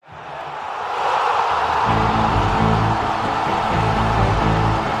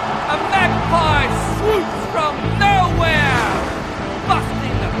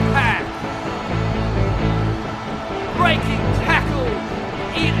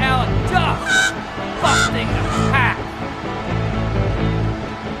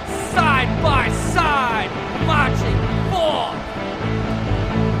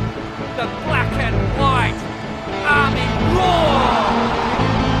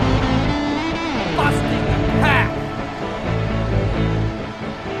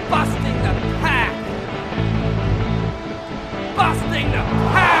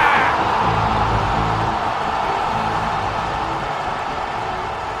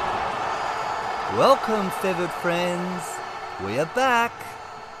Welcome, feathered friends. We are back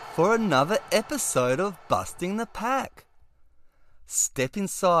for another episode of Busting the Pack. Step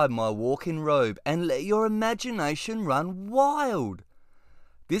inside my walk-in robe and let your imagination run wild.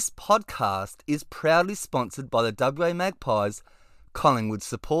 This podcast is proudly sponsored by the WA Magpies Collingwood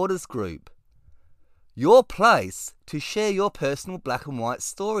Supporters Group. Your place to share your personal black and white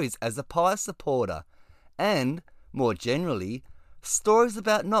stories as a Pie supporter and, more generally, stories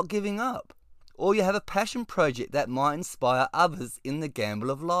about not giving up. Or you have a passion project that might inspire others in the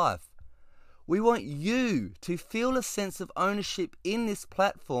gamble of life. We want you to feel a sense of ownership in this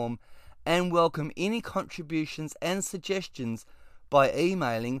platform and welcome any contributions and suggestions by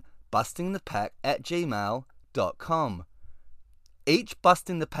emailing bustingthepack@gmail.com. Each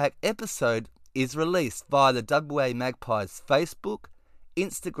Busting the Pack episode is released via the WA Magpies Facebook,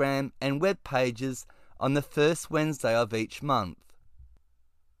 Instagram and web pages on the first Wednesday of each month.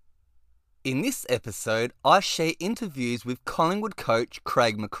 In this episode, I share interviews with Collingwood coach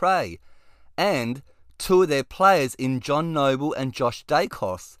Craig McRae and two of their players in John Noble and Josh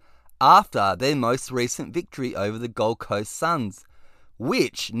Dacos after their most recent victory over the Gold Coast Suns,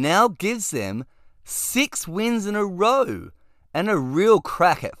 which now gives them 6 wins in a row and a real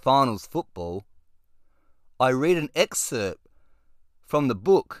crack at finals football. I read an excerpt from the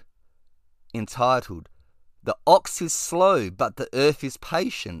book entitled "The Ox is Slow but the Earth is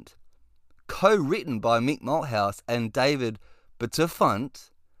Patient," co-written by Mick Malthouse and David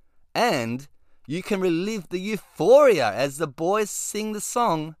Buttefant, and you can relive the euphoria as the boys sing the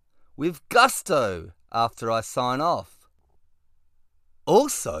song with gusto after I sign off.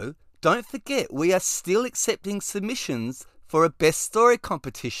 Also, don't forget we are still accepting submissions for a best story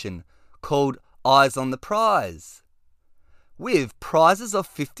competition called Eyes on the Prize, with prizes of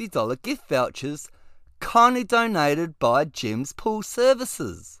 $50 gift vouchers kindly donated by Jim's Pool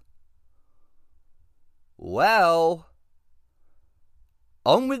Services. Well,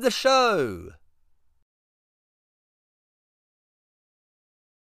 on with the show.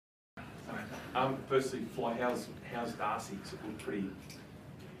 Firstly, Fly, how's Darcy? It's looked pretty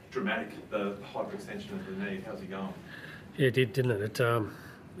dramatic, the hyperextension of the knee. How's he going? Yeah, it did, didn't it?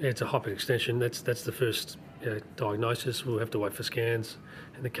 It's a hyperextension. That's the first diagnosis. We'll have to wait for scans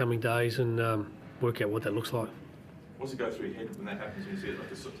in the coming days and work out what that looks like. What does it go through your head when that happens, when you see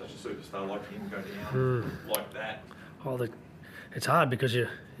like such a superstar like him go down like that? It's hard because you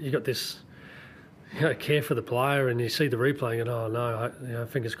got this care for the player and you see the replay and oh no,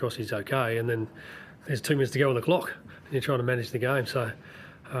 fingers crossed he's okay, and then there's 2 minutes to go on the clock and you're trying to manage the game. So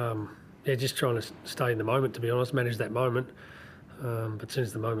just trying to stay in the moment, to be honest, manage that moment. But as soon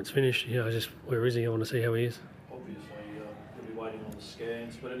as the moment's finished, just where is he? I want to see how he is. Obviously, you'll be waiting on the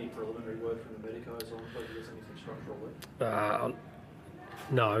scans, but any preliminary work from the medicos on whether there's anything structural there?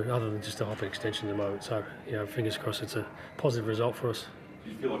 No, other than just a hyperextension at the moment. So, fingers crossed it's a positive result for us.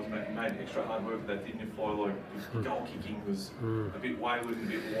 Did you feel like you made extra hard work with that, didn't you, Fly? Like, the goal kicking was a bit wayward and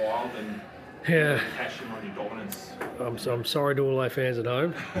a bit wild, and cash in on your dominance. I'm sorry to all our fans at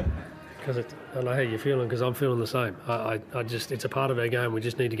home, because I don't know how you're feeling, because I'm feeling the same. I just, it's a part of our game. We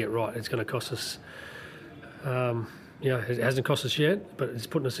just need to get right. It's going to cost us. It hasn't cost us yet, but it's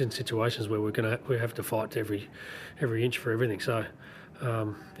putting us in situations where we have to fight every inch for everything. So,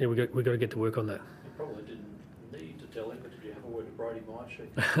 we've got to get to work on that. You probably didn't need to tell him, but did you have a word with Brody Myshie?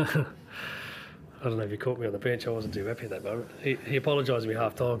 I don't know if you caught me on the bench. I wasn't too happy at that moment. He apologised to me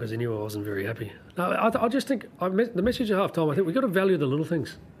half time because he knew I wasn't very happy. No, I just think the message at half time, I think we've got to value the little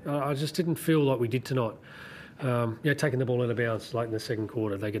things. I just didn't feel like we did tonight. Taking the ball out of bounds late in the second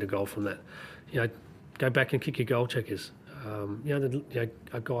quarter, they get a goal from that. Go back and kick your goal checkers. A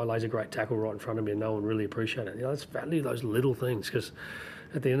guy lays a great tackle right in front of me and no one really appreciate it. Let's value those little things, because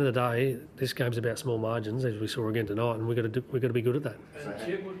at the end of the day, this game's about small margins, as we saw again tonight, and we've got to be good at that. And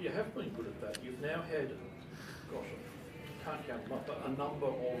you have been good at that. You've now had, I can't count them up, but a number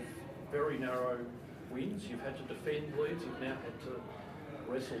of very narrow wins. You've had to defend leads. You've now had to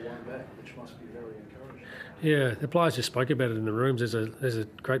wrestle one back, which must be very encouraging. Yeah, the players just spoke about it in the rooms. There's a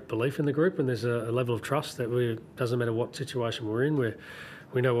great belief in the group, and there's a level of trust that doesn't matter what situation we're in,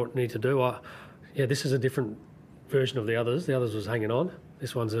 we know what we need to do. This is a different version of the others. The others was hanging on.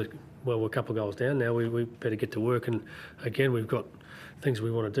 This one's we're a couple of goals down now. We better get to work, and again we've got things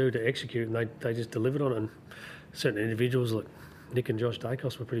we want to do to execute, and they just delivered on it. And certain individuals like Nick and Josh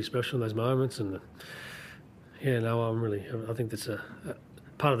Dacos were pretty special in those moments, and I think that's a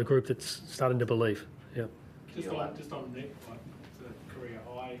part of the group that's starting to believe. Yeah. Just on Nick, it's a career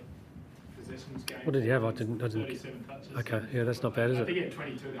high possessions game. What did he have? I didn't. 37 touches. Okay, yeah, that's not bad, is it? I think he had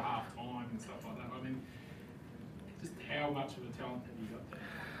 22 at half time and stuff like that. I mean, just how much of a talent have you got there?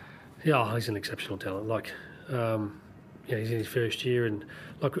 Yeah, he's an exceptional talent. He's in his first year, and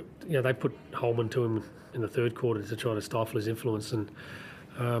they put Holman to him in the third quarter to try to stifle his influence, and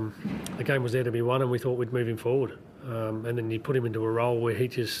the game was there to be won, and we thought we'd move him forward. And then you put him into a role where he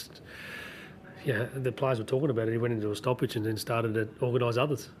just, the players were talking about it. He went into a stoppage and then started to organise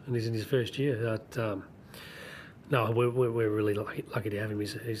others, and he's in his first year. We're really lucky to have him.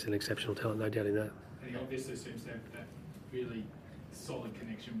 He's an exceptional talent, no doubt in that. And he obviously seems to have that really solid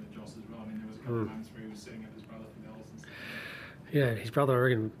connection with Josh as well. I mean, there was a couple of moments where he was setting up his brother for Dallas and stuff. Yeah, his brother, I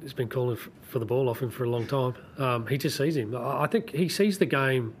reckon, has been calling for the ball off him for a long time. He just sees him. I think he sees the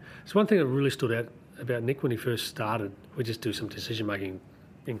game. It's one thing that really stood out about Nick when he first started. We just do some decision making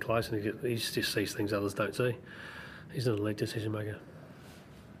in close, and he just sees things others don't see. He's an elite decision maker.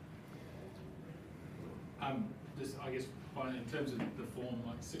 I guess in terms of the form,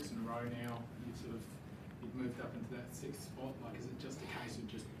 like 6 in a row now, you've moved up into that 6th spot. Like, is it just a case of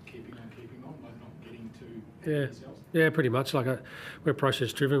just keeping on, like not getting too yourselves? Yeah, pretty much. We're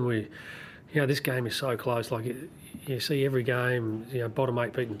process driven. This game is so close. Like you see every game, bottom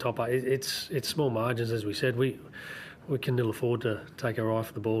 8 beating top 8. It's small margins, as we said. We can ill afford to take our eye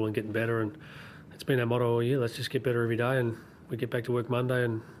for the ball and getting better. And it's been our motto all year. Let's just get better every day, and we get back to work Monday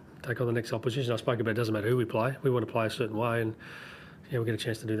and take on the next opposition. I spoke about it doesn't matter who we play. We want to play a certain way, and we'll get a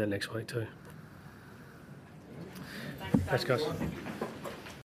chance to do that next week too. Thanks, guys.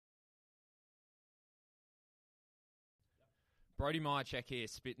 Brody Myercheck here,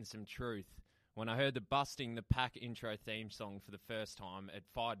 spitting some truth. When I heard the Busting the Pack intro theme song for the first time, it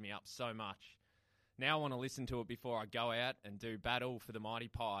fired me up so much. Now I want to listen to it before I go out and do battle for the Mighty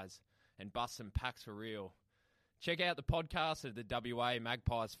Pies and bust some packs for real. Check out the podcast of the WA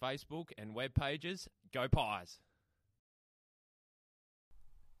Magpies Facebook and web pages. Go Pies!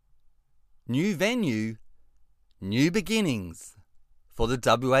 New venue, new beginnings for the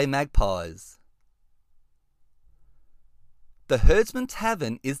WA Magpies. The Herdsman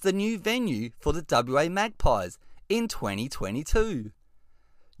Tavern is the new venue for the WA Magpies in 2022.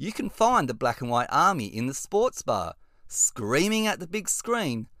 You can find the Black and White Army in the sports bar, screaming at the big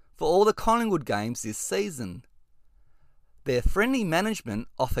screen for all the Collingwood games this season. Their friendly management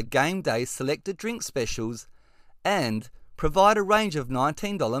offer game day selected drink specials and provide a range of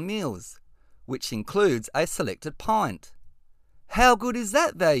 $19 meals, which includes a selected pint. How good is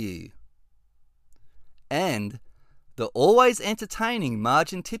that value? And the always entertaining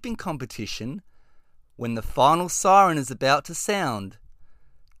margin tipping competition, when the final siren is about to sound,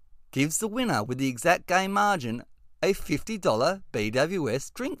 gives the winner with the exact game margin a $50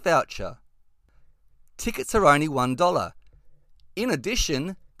 BWS drink voucher. Tickets are only $1. In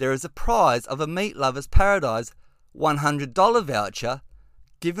addition, there is a prize of a Meat Lovers Paradise $100 voucher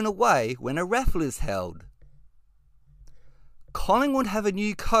given away when a raffle is held. Collingwood have a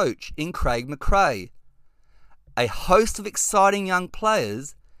new coach in Craig McRae, a host of exciting young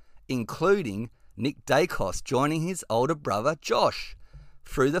players, including Nick Dacos joining his older brother Josh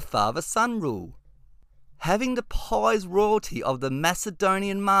through the father-son rule, having the Pies royalty of the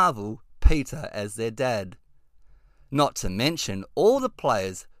Macedonian marvel Peter as their dad. Not to mention all the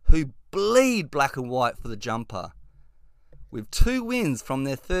players who bleed black and white for the jumper. With 2 wins from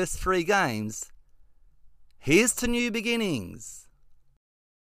their first 3 games, here's to new beginnings.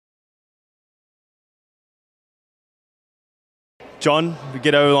 John, we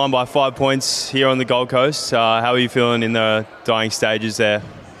get over the line by 5 points here on the Gold Coast. How are you feeling in the dying stages there?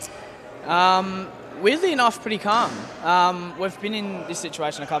 Weirdly enough, pretty calm. We've been in this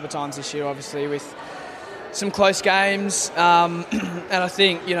situation a couple of times this year, obviously, with some close games, and I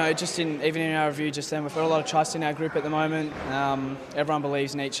think, even in our review just then, we've got a lot of trust in our group at the moment. Everyone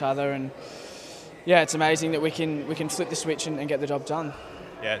believes in each other, and it's amazing that we can flip the switch and get the job done.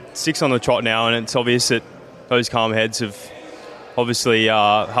 Yeah, 6 on the trot now, and it's obvious that those calm heads have obviously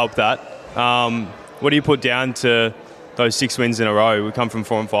helped that. What do you put down to those 6 wins in a row? We come from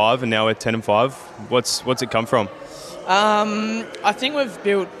 4 and 5, and now we're 10 and 5. What's it come from? I think we've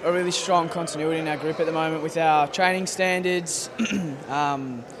built a really strong continuity in our group at the moment with our training standards,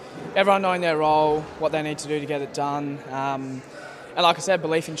 everyone knowing their role, what they need to do to get it done, and like I said,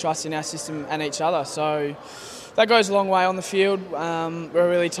 belief and trust in our system and each other. So that goes a long way on the field. We're a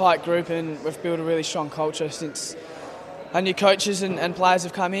really tight group, and we've built a really strong culture since our new coaches and players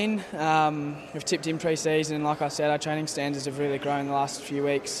have come in. We've tipped in pre-season, and like I said, our training standards have really grown in the last few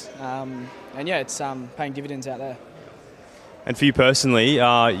weeks. It's paying dividends out there. And for you personally,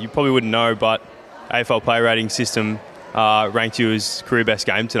 you probably wouldn't know, but AFL Player Rating System ranked you as career best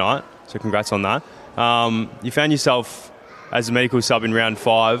game tonight, so congrats on that. You found yourself as a medical sub in round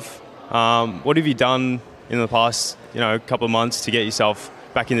 5. What have you done in the past couple of months to get yourself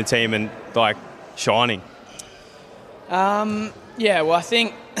back in the team and like shining? Yeah, well, I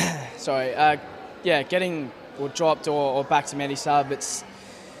think, getting or dropped or back to Medi sub, it's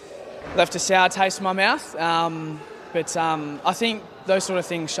left a sour taste in my mouth. But I think those sort of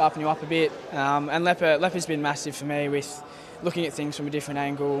things sharpen you up a bit. And Leper's been massive for me with looking at things from a different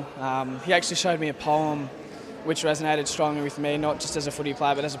angle. He actually showed me a poem which resonated strongly with me, not just as a footy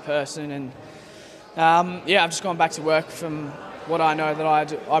player, but as a person. And I've just gone back to work from what I know that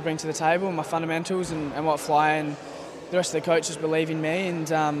I bring to the table, my fundamentals and what Fly and the rest of the coaches believe in me.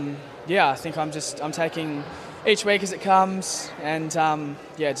 And I think I'm taking each week as it comes and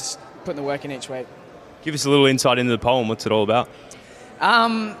just putting the work in each week. Give us a little insight into the poem. What's it all about?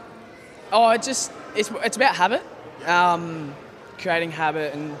 It's about habit, creating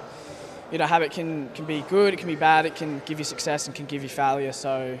habit, and habit can be good, it can be bad, it can give you success and can give you failure.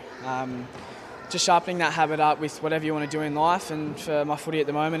 So just sharpening that habit up with whatever you want to do in life. And for my footy at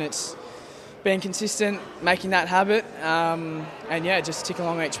the moment, it's being consistent, making that habit, just tick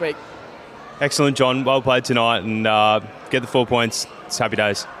along each week. Excellent, John. Well played tonight, and get the 4 points. It's happy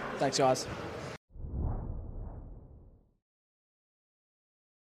days. Thanks, guys.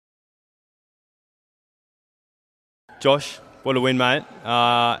 Josh, what a win, mate.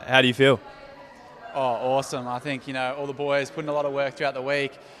 How do you feel? Oh, awesome. I think, all the boys putting a lot of work throughout the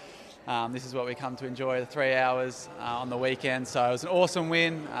week. This is what we come to enjoy, the 3 hours on the weekend. So it was an awesome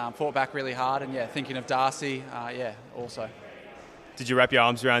win. Fought back really hard, and thinking of Darcy, also. Did you wrap your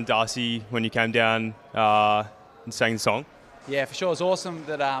arms around Darcy when you came down and sang the song? Yeah, for sure. It was awesome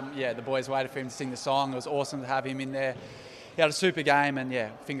that the boys waited for him to sing the song. It was awesome to have him in there. He had a super game,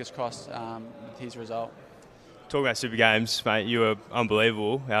 and fingers crossed with his result. Talking about super games, mate, you were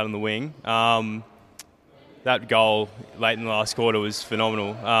unbelievable out on the wing. That goal late in the last quarter was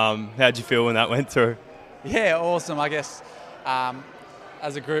phenomenal. How'd you feel when that went through? Yeah, awesome. I guess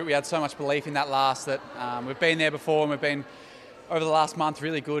as a group we had so much belief in that last that we've been there before, and we've been over the last month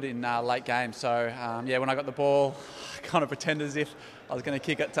really good in late games. So when I got the ball, I kind of pretended as if I was going to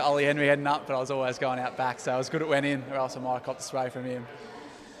kick it to Ollie Henry heading up, but I was always going out back. So it was good it went in, or else I might have copped the spray from him.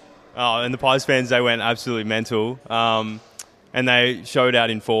 Oh, and the Pies fans, they went absolutely mental. And they showed out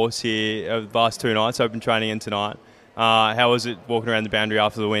in force here over the last 2 nights, open training and tonight. How was it walking around the boundary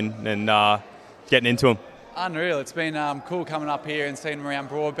after the win and getting into them? Unreal. It's been cool coming up here and seeing them around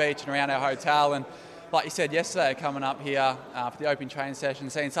Broadbeach and around our hotel. And like you said yesterday, coming up here for the open training session,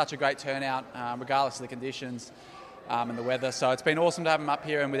 seeing such a great turnout, regardless of the conditions and the weather. So it's been awesome to have them up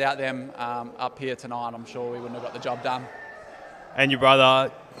here, and without them up here tonight, I'm sure we wouldn't have got the job done. And your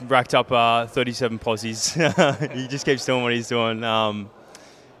brother racked up 37 posies. He just keeps doing what he's doing. How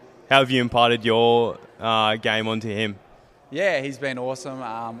have you imparted your game onto him? Yeah, he's been awesome.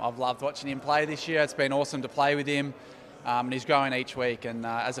 I've loved watching him play this year. It's been awesome to play with him. And he's growing each week. And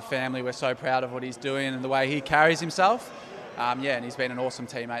as a family, we're so proud of what he's doing and the way he carries himself. And he's been an awesome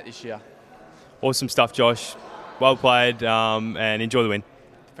teammate this year. Awesome stuff, Josh. Well played, and enjoy the win.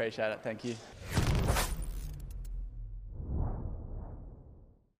 Appreciate it. Thank you.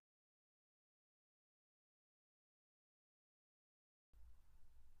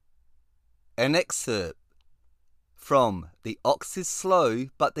 An excerpt from The Ox is Slow,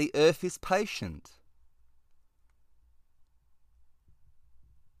 but the Earth is Patient.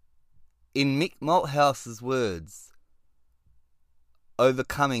 In Mick Malthouse's words,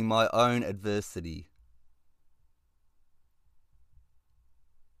 overcoming my own adversity.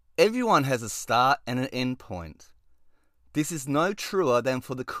 Everyone has a start and an end point. This is no truer than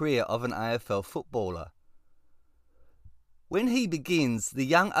for the career of an AFL footballer. When he begins, the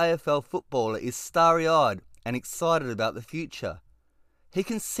young AFL footballer is starry-eyed and excited about the future. He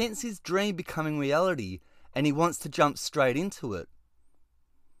can sense his dream becoming reality, and he wants to jump straight into it.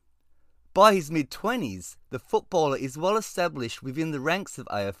 By his mid-20s, the footballer is well established within the ranks of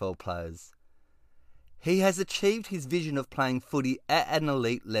AFL players. He has achieved his vision of playing footy at an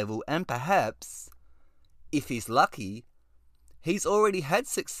elite level, and perhaps, if he's lucky, he's already had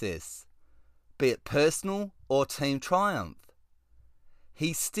success, be it personal or team triumph.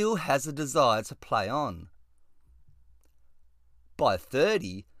 He still has a desire to play on. By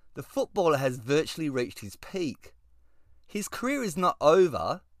 30, the footballer has virtually reached his peak. His career is not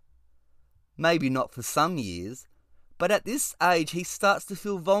over, maybe not for some years, but at this age he starts to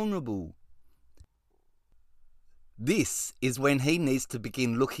feel vulnerable. This is when he needs to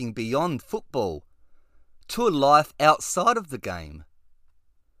begin looking beyond football, to a life outside of the game.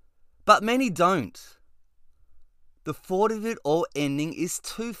 But many don't. The thought of it all ending is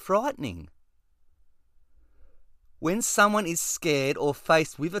too frightening. When someone is scared or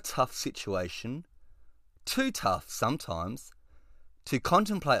faced with a tough situation, too tough sometimes, to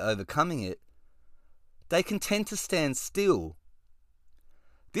contemplate overcoming it, they can tend to stand still.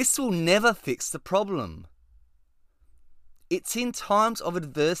 This will never fix the problem. It's in times of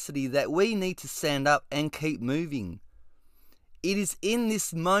adversity that we need to stand up and keep moving. It is in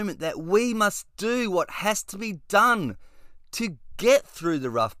this moment that we must do what has to be done to get through the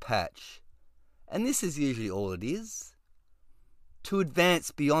rough patch. And this is usually all it is. To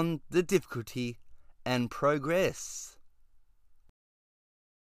advance beyond the difficulty and progress.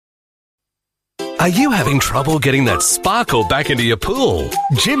 Are you having trouble getting that sparkle back into your pool?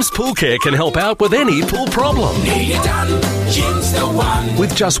 Jim's Pool Care can help out with any pool problem. Jim's the one.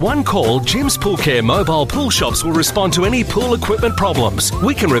 With just one call, Jim's Pool Care mobile pool shops will respond to any pool equipment problems.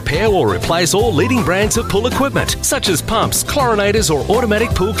 We can repair or replace all leading brands of pool equipment, such as pumps, chlorinators or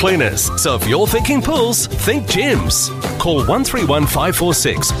automatic pool cleaners. So if you're thinking pools, think Jim's. Call 131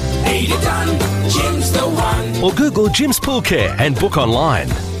 546. Need it done, Jim's the one. Or Google Jim's Pool Care and book online.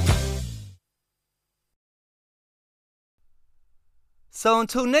 So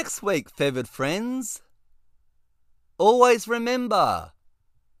until next week, feathered friends, always remember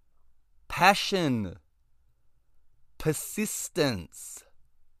passion, persistence,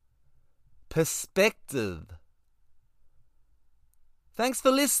 perspective. Thanks for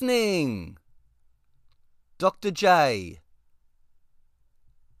listening. Dr. J.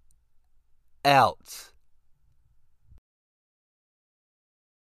 Out.